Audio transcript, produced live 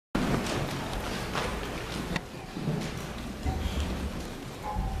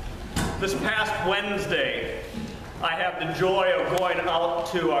This past Wednesday, I had the joy of going out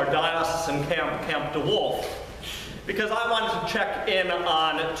to our diocesan camp, Camp DeWolf, because I wanted to check in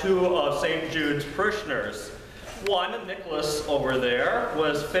on two of St. Jude's parishioners. One, Nicholas over there,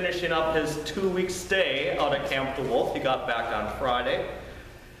 was finishing up his 2-week stay out at Camp DeWolf. He got back on Friday.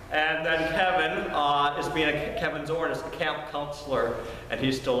 And then Kevin Kevin Zorn is the camp counselor, and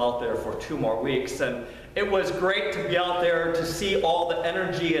he's still out there for 2 more weeks. And it was great to be out there to see all the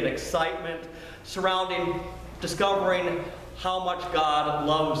energy and excitement surrounding discovering how much God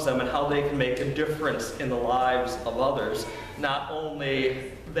loves them and how they can make a difference in the lives of others, not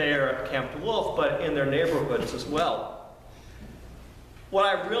only there at Camp DeWolf, but in their neighborhoods as well. What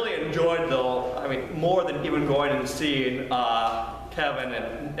I really enjoyed, though, I mean, more than even going and seeing Kevin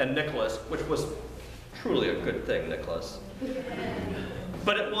and Nicholas, which was truly a good thing, Nicholas,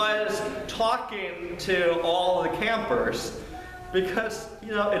 but it was talking to all of the campers, because,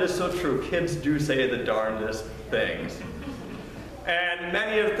 you know, it is so true. Kids do say the darndest things. And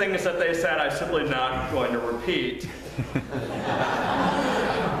many of the things that they said, I'm simply not going to repeat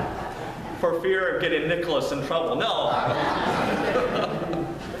for fear of getting Nicholas in trouble. No.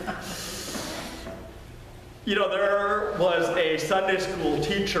 You know, there was a Sunday school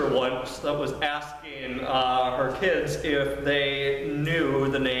teacher once that was asking her kids if they knew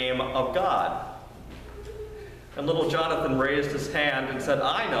the name of God. And little Jonathan raised his hand and said,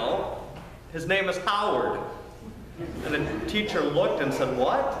 "I know. His name is Howard." And the teacher looked and said,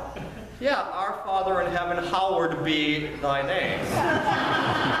 "What?" "Yeah, our Father in heaven, hallowed be thy name."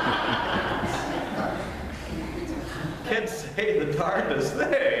 Kids say the darndest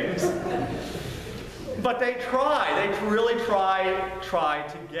things. But they really try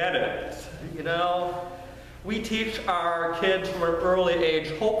to get it. You know, we teach our kids from an early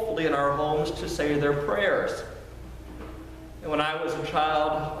age, hopefully in our homes, to say their prayers. And when I was a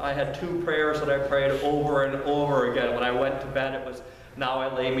child, I had 2 prayers that I prayed over and over again. When I went to bed, it was, "Now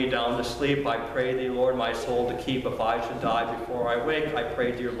I lay me down to sleep. I pray thee, Lord, my soul to keep. If I should die before I wake, I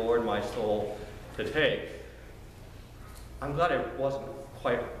pray dear Lord, my soul to take." I'm glad I wasn't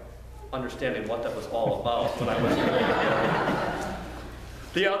quite understanding what that was all about when I was young.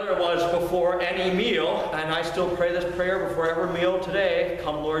 The other was before any meal, and I still pray this prayer before every meal today.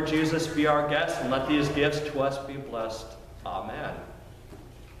 "Come, Lord Jesus, be our guest, and let these gifts to us be blessed. Amen."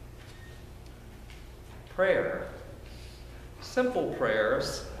 Prayer. Simple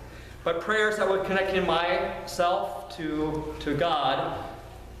prayers, but prayers that would connect myself to God,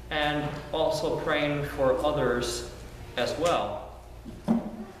 and also praying for others as well.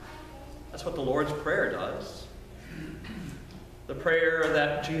 That's what the Lord's Prayer does. The prayer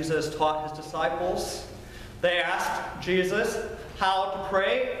that Jesus taught his disciples. They asked Jesus how to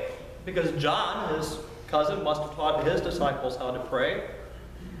pray, because John, his cousin, must have taught his disciples how to pray.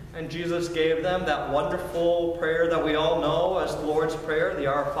 And Jesus gave them that wonderful prayer that we all know as the Lord's Prayer, the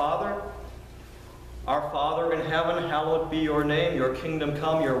Our Father. "Our Father in heaven, hallowed be your name. Your kingdom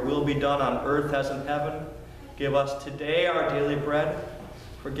come, your will be done on earth as in heaven. Give us today our daily bread.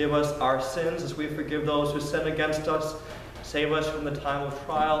 Forgive us our sins as we forgive those who sin against us. Save us from the time of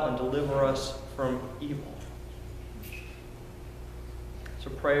trial and deliver us from evil." It's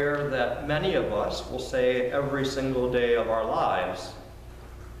a prayer that many of us will say every single day of our lives.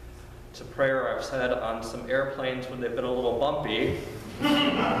 It's a prayer I've said on some airplanes when they've been a little bumpy,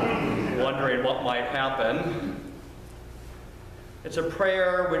 wondering what might happen. It's a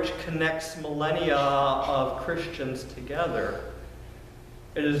prayer which connects millennia of Christians together.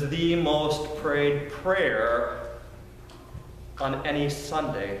 It is the most prayed prayer on any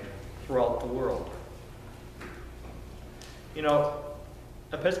Sunday throughout the world. You know,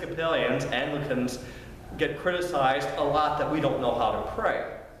 Episcopalians, Anglicans, get criticized a lot that we don't know how to pray.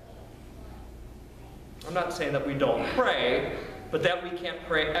 I'm not saying that we don't pray, but that we can't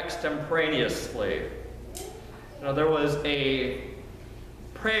pray extemporaneously. You know, there was a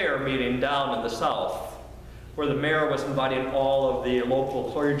prayer meeting down in the South where the mayor was inviting all of the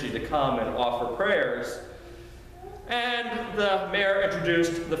local clergy to come and offer prayers. And the mayor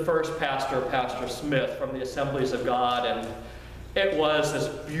introduced the first pastor, Pastor Smith, from the Assemblies of God, and it was this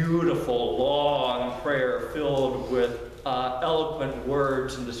beautiful, long prayer filled with eloquent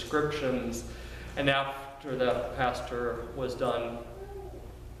words and descriptions. And after the pastor was done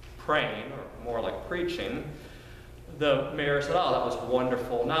praying, or more like preaching, the mayor said, "Oh, that was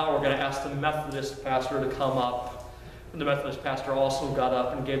wonderful. Now we're going to ask the Methodist pastor to come up." And the Methodist pastor also got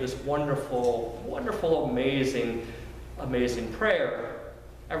up and gave this wonderful, wonderful, amazing, amazing prayer.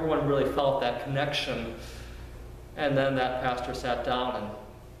 Everyone really felt that connection. And then that pastor sat down, and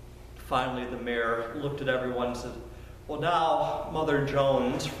finally the mayor looked at everyone and said, Well, now Mother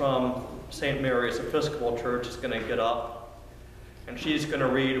Jones from St. Mary's Episcopal Church is going to get up, and she's going to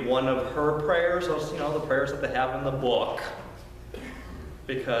read one of her prayers, those, the prayers that they have in the book.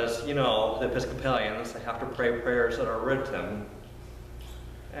 Because, the Episcopalians, they have to pray prayers that are written.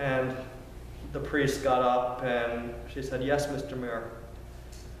 And the priest got up and she said, "Yes, Mr. Mayor,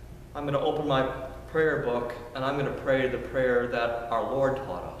 I'm going to open my prayer book and I'm going to pray the prayer that our Lord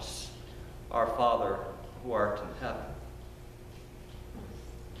taught us, our Father who art in heaven."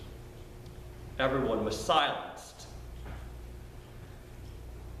 Everyone was silenced.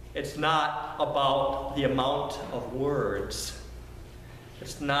 It's not about the amount of words.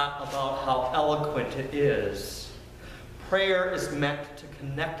 It's not about how eloquent it is. Prayer is meant to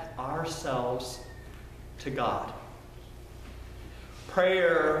connect ourselves to God.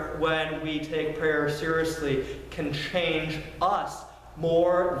 Prayer, when we take prayer seriously, can change us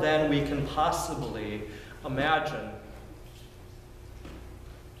more than we can possibly imagine.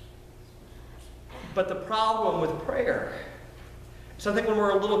 But the problem with prayer is, I think when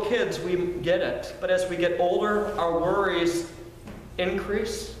we're little kids, we get it. But as we get older, our worries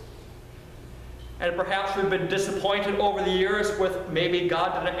increase. And perhaps we've been disappointed over the years with maybe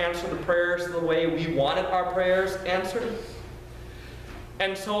God didn't answer the prayers the way we wanted our prayers answered.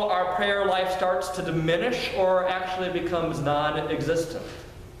 And so our prayer life starts to diminish or actually becomes non-existent.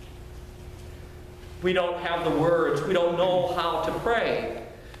 We don't have the words. We don't know how to pray.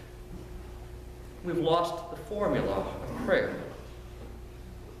 We've lost the formula of prayer.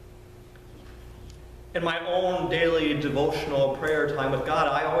 In my own daily devotional prayer time with God,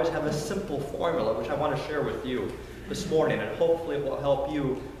 I always have a simple formula which I want to share with you this morning, and hopefully it will help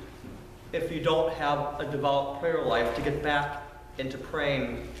you, if you don't have a devout prayer life, to get back into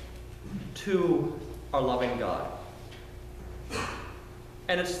praying to our loving God.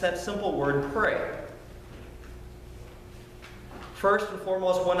 And it's that simple word, pray. First and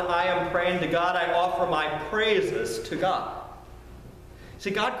foremost, when I am praying to God, I offer my praises to God. See,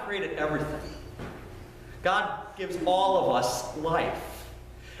 God created everything. God gives all of us life.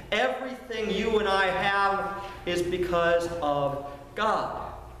 Everything you and I have is because of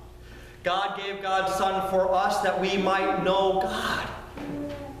God. God gave God's Son for us that we might know God.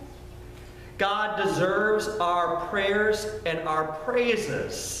 God deserves our prayers and our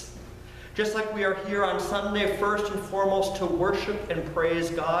praises. Just like we are here on Sunday, first and foremost, to worship and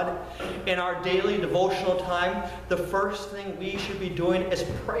praise God. In our daily devotional time, the first thing we should be doing is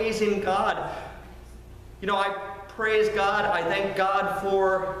praising God. I praise God. I thank God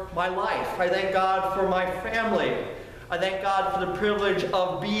for my life. I thank God for my family. I thank God for the privilege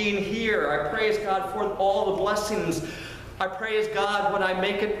of being here. I praise God for all the blessings. I praise God when I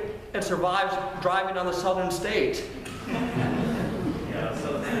make it and survive driving on the southern state.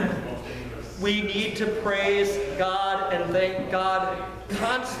 We need to praise God and thank God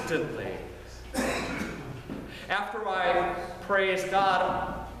constantly. After I praise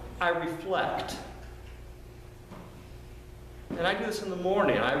God, I reflect. And I do this in the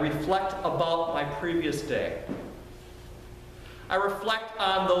morning. I reflect about my previous day. I reflect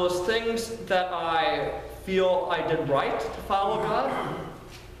on those things that I feel I did right to follow God.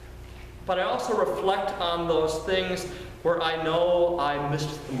 But I also reflect on those things where I know I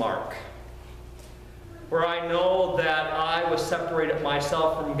missed the mark. Where I know that I was separated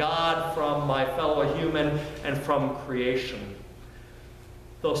myself from God, from my fellow human, and from creation.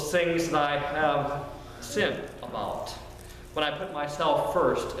 Those things that I have sinned about. When I put myself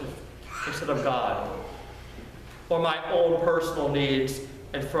first instead of God, or my own personal needs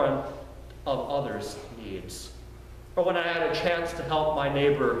in front of others' needs, or when I had a chance to help my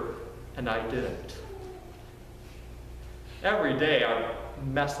neighbor and I didn't. Every day I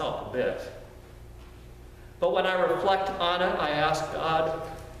mess up a bit. But when I reflect on it, I ask God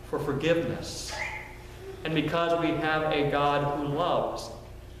for forgiveness. And because we have a God who loves,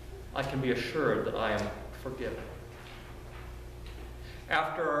 I can be assured that I am forgiven.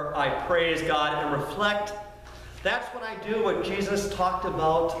 After I praise God and reflect, that's when I do what Jesus talked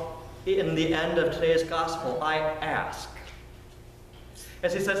about in the end of today's gospel. I ask.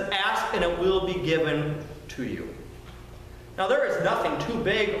 As he says, ask and it will be given to you. Now there is nothing too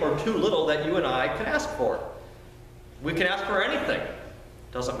big or too little that you and I can ask for. We can ask for anything.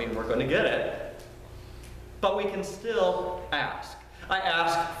 Doesn't mean we're going to get it. But we can still ask. I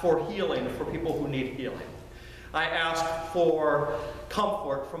ask for healing for people who need healing. I ask for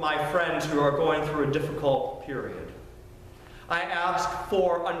comfort for my friends who are going through a difficult period. I ask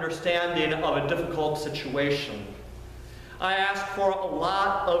for understanding of a difficult situation. I ask for a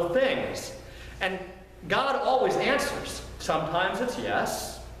lot of things. And God always answers. Sometimes it's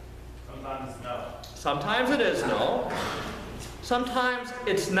yes. Sometimes no. Sometimes it is no. Sometimes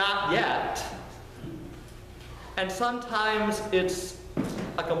it's not yet. And sometimes it's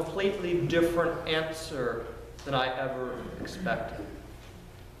a completely different answer than I ever expected.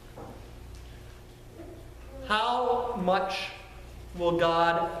 How much will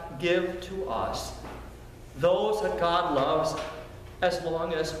God give to us, those that God loves, as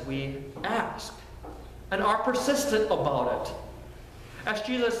long as we ask and are persistent about it? As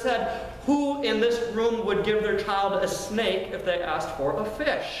Jesus said, who in this room would give their child a snake if they asked for a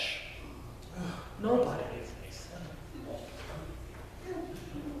fish? Nobody.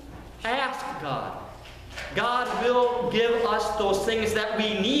 Ask God. God will give us those things that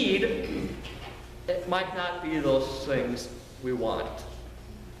we need. It might not be those things we want.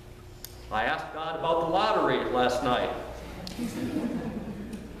 I asked God about the lottery last night.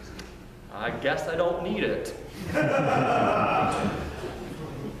 I guess I don't need it.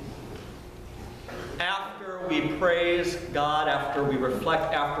 After we praise God, after we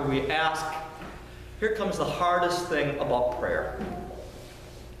reflect, after we ask, here comes the hardest thing about prayer.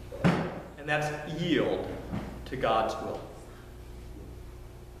 And that's yield to God's will.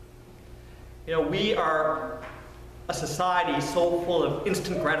 You know, we are a society so full of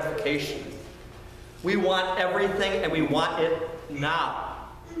instant gratification. We want everything and we want it now.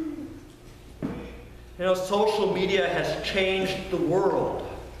 You know, social media has changed the world.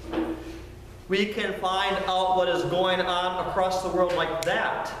 We can find out what is going on across the world like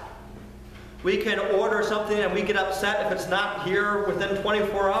that. We can order something and we get upset if it's not here within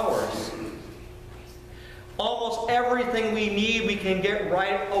 24 hours. Almost everything we need we can get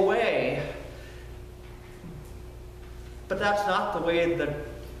right away. But that's not the way that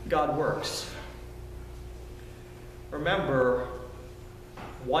God works. Remember,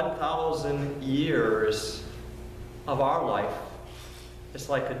 1,000 years of our life is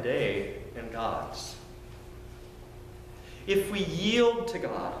like a day in God's. If we yield to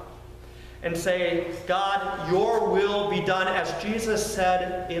God and say, God, your will be done, as Jesus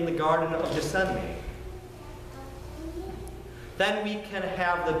said in the Garden of Gethsemane, then we can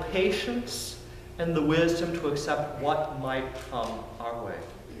have the patience and the wisdom to accept what might come our way.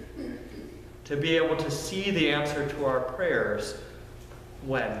 To be able to see the answer to our prayers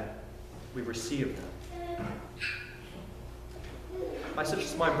when we receive them. My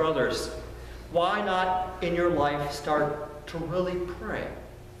sisters, my brothers, why not in your life start to really pray?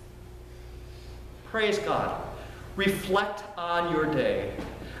 Praise God. Reflect on your day.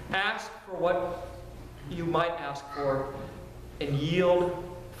 Ask for what you might ask for and yield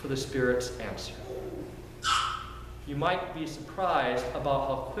for the Spirit's answer. You might be surprised about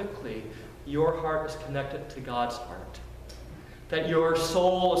how quickly your heart is connected to God's heart. That your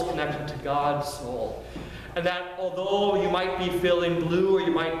soul is connected to God's soul. And that although you might be feeling blue or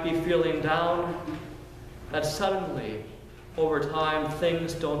you might be feeling down, that suddenly, over time,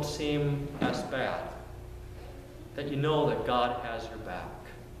 things don't seem as bad. That you know that God has your back.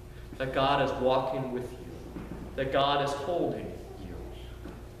 That God is walking with you. That God is holding you.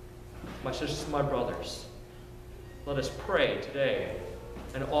 My sisters and my brothers, let us pray today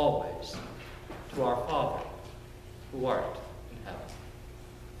and always to our Father, who art in heaven.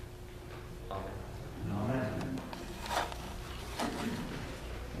 Amen.